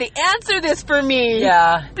 anybody, answer this for me?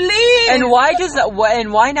 Yeah. Please. And why does that,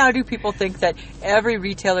 and why now do people think that every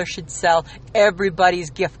retailer should sell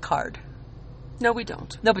everybody's gift card? No, we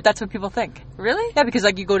don't. No, but that's what people think. Really? Yeah, because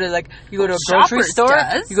you go to a grocery Shoppers store.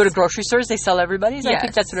 Does. You go to grocery stores, they sell everybody's. Yes. I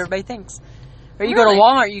think that's what everybody thinks. Or you go to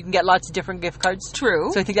Walmart, you can get lots of different gift cards.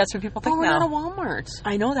 True. So I think that's what people think we're now. not a Walmart.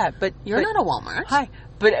 I know that, but You're not a Walmart. Hi.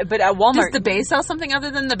 But at Walmart... Does the Bay sell something other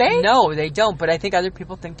than the Bay? No, they don't, but I think other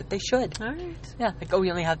people think that they should. All right. Yeah, like, we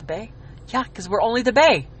only have the Bay? Yeah, because we're only the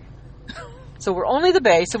Bay. So we're only the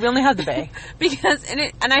Bay, so we only have the Bay. Because,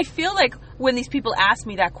 and I feel like when these people ask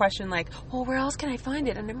me that question, like, well, where else can I find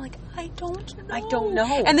it? And I'm like, I don't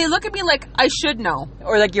know. And they look at me like, I should know.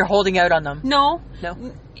 Or like you're holding out on them. No.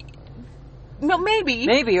 No, maybe.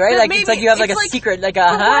 Maybe, right? Like, maybe, it's like you have like a secret, like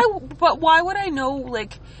a, but why would I know,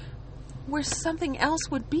 like, where something else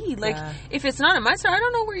would be? Like, if it's not in my store, I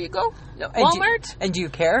don't know where you go. No, Walmart? And do you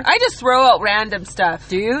care? I just throw out random stuff.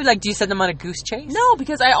 Do you? Like, do you send them on a goose chase? No,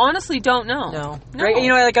 because I honestly don't know. No. Right? You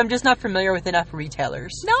know, like, I'm just not familiar with enough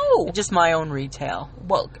retailers. No. Just my own retail.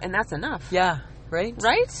 Well, and that's enough. Yeah. Right?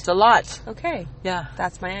 Right? It's a lot. Okay. Yeah.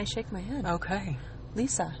 That's my I shake my head. Okay.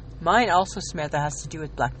 Lisa. Mine also, Samantha, has to do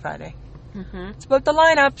with Black Friday. Mm-hmm. It's about the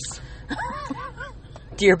lineups.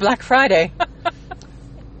 Dear Black Friday.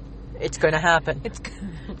 It's going to happen.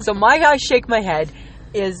 So my I shake my head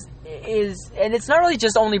is, and it's not really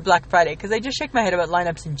just only Black Friday, because I just shake my head about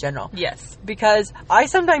lineups in general. Yes. Because I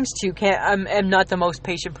sometimes too am not the most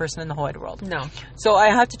patient person in the whole wide world. No. So I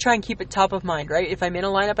have to try and keep it top of mind, right? If I'm in a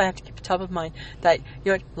lineup, I have to keep it top of mind that,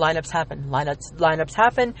 you know what, lineups happen. Lineups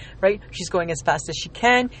happen, right? She's going as fast as she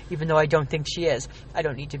can, even though I don't think she is. I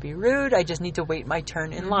don't need to be rude. I just need to wait my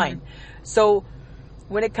turn in line. So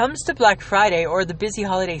when it comes to Black Friday or the busy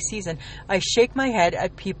holiday season, I shake my head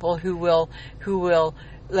at people who will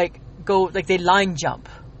like go, like they line jump,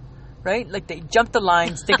 right? Like they jump the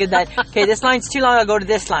lines thinking that, okay, this line's too long, I'll go to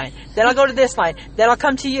this line. Then I'll go to this line. Then I'll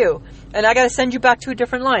come to you. And I got to send you back to a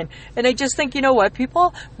different line. And I just think, you know what,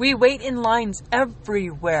 people? We wait in lines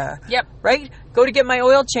everywhere. Yep. Right? Go to get my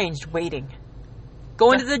oil changed, waiting.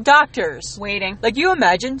 Going to the doctor's. Waiting. Like, you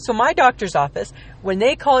imagine, so my doctor's office, when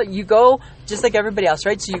they call it, you go just like everybody else,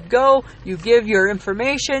 right? So you go, you give your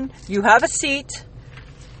information, you have a seat,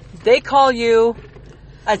 they call you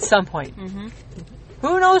at some point. Mm-hmm.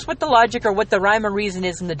 Who knows what the logic or what the rhyme or reason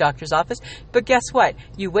is in the doctor's office, but guess what?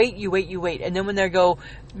 You wait, and then when they go,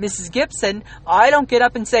 Mrs. Gibson, I don't get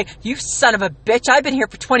up and say, you son of a bitch, I've been here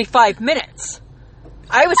for 25 minutes.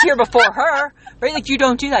 I was here before her. Right? Like, you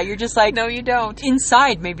don't do that. You're just like... No, you don't.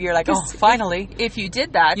 Inside, maybe you're like, oh, finally. If you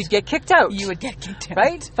did that... You'd get kicked out. You would get kicked out.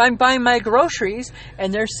 Right? If I'm buying my groceries,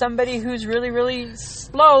 and there's somebody who's really, really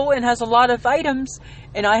slow and has a lot of items,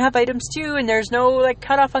 and I have items too, and there's no, like,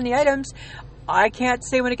 cutoff on the items, I can't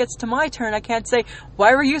say when it gets to my turn, I can't say,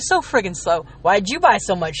 why were you so friggin' slow? Why'd you buy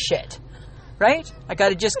so much shit? Right? I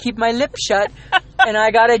gotta just keep my lips shut, and I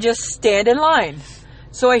gotta just stand in line.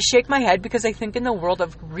 So I shake my head because I think in the world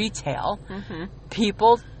of retail,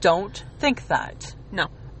 people don't think that. No.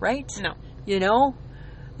 Right? No. You know?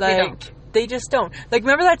 Like, they don't. They just don't. Like,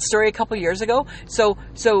 remember that story a couple years ago?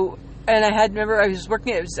 And I was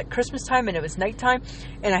working, it was at Christmas time and it was nighttime,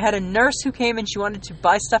 and I had a nurse who came and she wanted to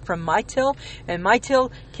buy stuff from my till, and my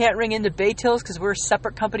till can't ring into Bay Tills because we're a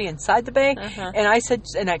separate company inside the Bay. And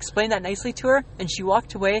I explained that nicely to her, and she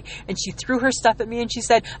walked away and she threw her stuff at me and she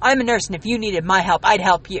said, I'm a nurse, and if you needed my help, I'd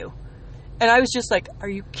help you. And I was just like, are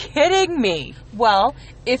you kidding me? Well,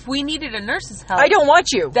 if we needed a nurse's help, I don't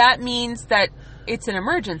want you. That means that it's an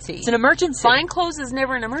emergency. It's an emergency. Buying clothes is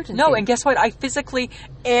never an emergency. No, and guess what?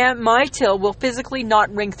 My till will physically not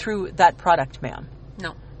ring through that product, ma'am.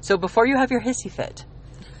 No. So before you have your hissy fit,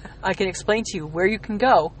 I can explain to you where you can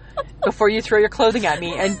go before you throw your clothing at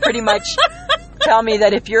me and pretty much tell me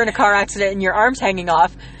that if you're in a car accident and your arm's hanging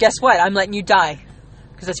off, guess what? I'm letting you die.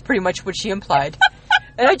 Because that's pretty much what she implied.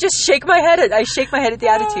 And I just shake my head at the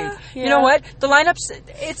attitude. Yeah. You know what? The lineups,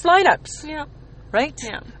 it's lineups. Yeah. Right?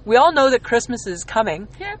 Yeah. We all know that Christmas is coming.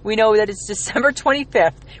 Yeah. We know that it's December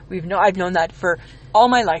 25th. I've known that for all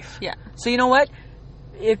my life. Yeah. So you know what?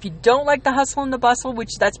 If you don't like the hustle and the bustle,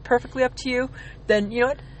 which that's perfectly up to you, then you know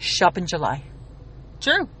what? Shop in July.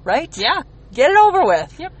 True. Right? Yeah. Get it over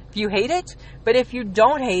with. Yep. If you hate it, but if you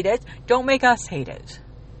don't hate it, don't make us hate it.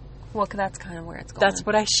 Well, that's kind of where it's going. That's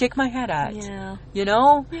what I shake my head at. Yeah. You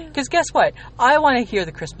know? Because guess what? I want to hear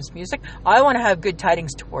the Christmas music. I want to have good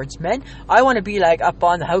tidings towards men. I want to be like up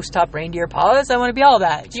on the housetop reindeer paws. I want to be all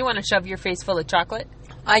that. Do you want to shove your face full of chocolate?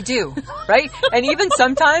 I do. Right? And even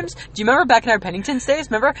sometimes, do you remember back in our Pennington's days?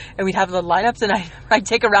 Remember? And we'd have the lineups and I'd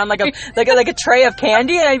take around like a tray of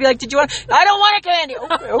candy and I'd be like, did you want? I don't want a candy.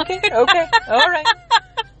 Okay. All right.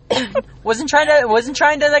 wasn't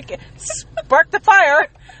trying to like spark the fire.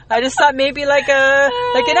 I just thought maybe like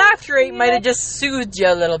an after eight might have just soothed you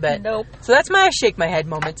a little bit. Nope. So that's my shake my head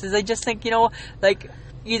moments. Is I just think, you know, like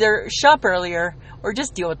either shop earlier or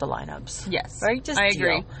just deal with the lineups. Yes. Right. Just I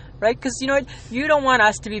agree. Right. Because you know what, you don't want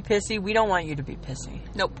us to be pissy. We don't want you to be pissy.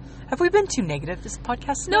 Nope. Have we been too negative this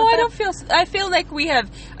podcast? No, I don't feel. I feel like we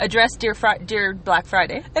have addressed Dear Black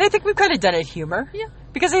Friday, and I think we've kind of done it humor. Yeah.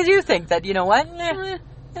 Because I do think that, you know what.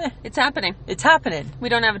 It's happening. It's happening. We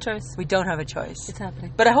don't have a choice. We don't have a choice. It's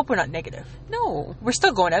happening. But I hope we're not negative. No. We're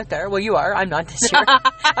still going out there. Well, you are. I'm not this year.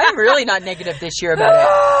 I'm really not negative this year about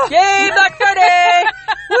it. Yay, Black Friday!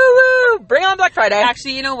 Woo woo! Bring on Black Friday.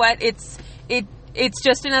 Actually, you know what? It's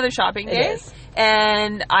just another shopping day. It is.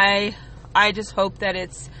 And I just hope that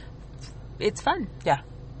it's fun. Yeah.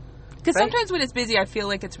 Because sometimes when it's busy, I feel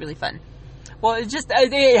like it's really fun. Well,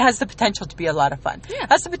 it has the potential to be a lot of fun. Yeah.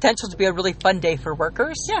 It has the potential to be a really fun day for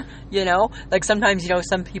workers. Yeah. You know, like sometimes,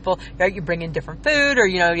 some people, you bring in different food, or,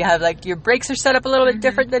 you have like your breaks are set up a little bit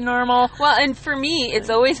different than normal. Well, and for me, it's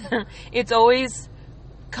always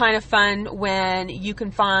kind of fun when you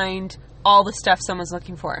can find all the stuff someone's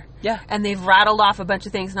looking for. Yeah. And they've rattled off a bunch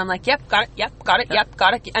of things, and I'm like, yep, got it, yep, got it, yep,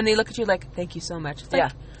 got it. And they look at you like, thank you so much. It's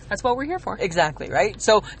like, that's what we're here for. Exactly, right?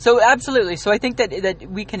 So absolutely. So I think that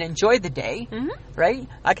we can enjoy the day, right?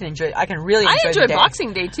 I can really enjoy the day.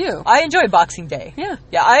 Boxing Day, too. I enjoy Boxing Day. Yeah.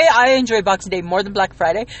 Yeah, I enjoy Boxing Day more than Black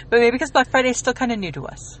Friday, but maybe because Black Friday is still kind of new to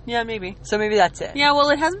us. Yeah, maybe. So maybe that's it. Yeah, well,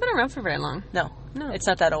 it hasn't been around for very long. No. It's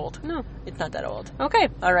not that old. No. It's not that old. Okay.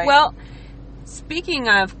 All right. Well, speaking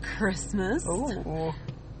of Christmas... Ooh.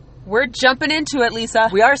 We're jumping into it, Lisa.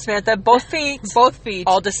 We are, Samantha. Both feet. Both feet.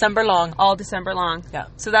 All December long. All December long. Yeah.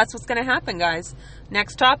 So that's what's going to happen, guys.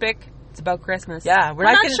 Next topic. It's about Christmas. Yeah. We're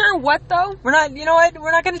not sure what, though. We're not, you know what?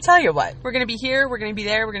 We're not going to tell you what. We're going to be here. We're going to be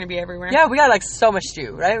there. We're going to be everywhere. Yeah, we got like so much to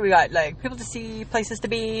do, right? We got like people to see, places to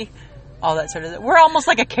be, all that sort of thing. We're almost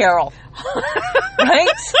like a carol. Right?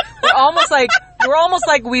 We're almost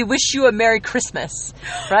like we wish you a Merry Christmas.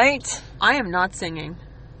 Right? I am not singing.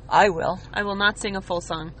 I will. I will not sing a full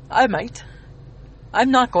song. I might.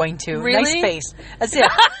 I'm not going to. Really? Nice face. That's it.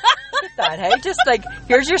 Look at that, hey? Just like,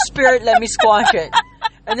 here's your spirit, let me squash it.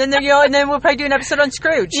 And then and then we'll probably do an episode on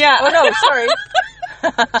Scrooge. Yeah. Oh no, sorry.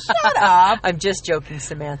 Shut up. I'm just joking,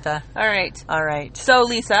 Samantha. All right. So,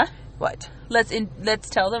 Lisa. What? Let's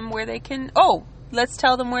tell them where they can... Oh, let's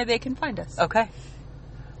tell them where they can find us. Okay.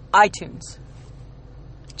 iTunes.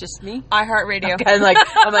 Just me? iHeartRadio. Okay, I'm like,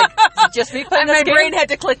 is it just me playing this my game? brain had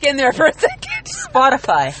to click in there for a second.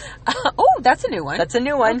 Spotify. That's a new one. That's a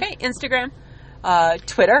new one. Okay, Instagram.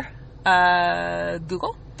 Twitter.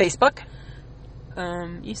 Google. Facebook.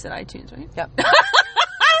 You said iTunes, right? Yep.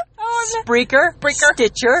 Spreaker.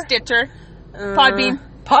 Stitcher.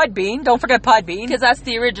 Podbean. Don't forget Podbean. Because that's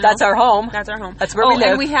the original. That's our home. That's our home. That's where we live.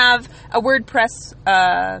 And we have a WordPress,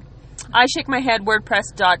 I shake my head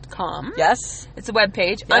WordPress.com. Yes. It's a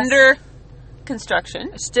webpage under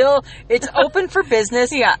construction. Still, it's open for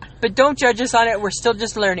business. Yeah. But don't judge us on it. We're still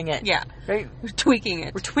just learning it. Yeah. Right? We're tweaking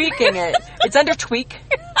it. We're tweaking it. It's under tweak.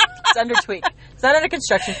 It's under tweak. It's not under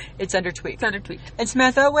construction. It's under tweak. It's under tweak. And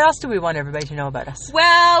Samantha, what else do we want everybody to know about us?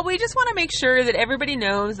 Well, we just want to make sure that everybody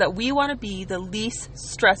knows that we want to be the least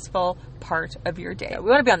stressful part of your day. Yeah, we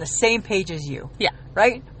want to be on the same page as you. Yeah.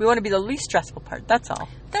 Right? We want to be the least stressful part. That's all.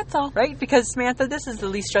 That's all. Right? Because, Samantha, this is the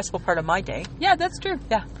least stressful part of my day. Yeah, that's true.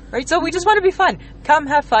 Yeah. Right? So we just want to be fun. Come,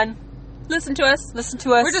 have fun. Listen to us. Listen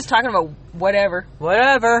to us. We're just talking about whatever.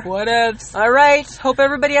 Whatever. Whatevs. All right. Hope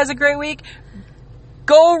everybody has a great week.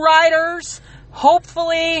 Go Riders.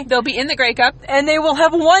 Hopefully. They'll be in the Grey Cup. And they will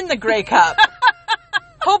have won the Grey Cup.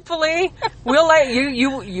 Hopefully. We'll let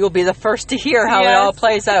you'll be the first to hear how it all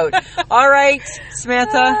plays out. All right,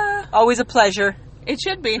 Samantha. Always a pleasure. It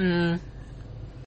should be.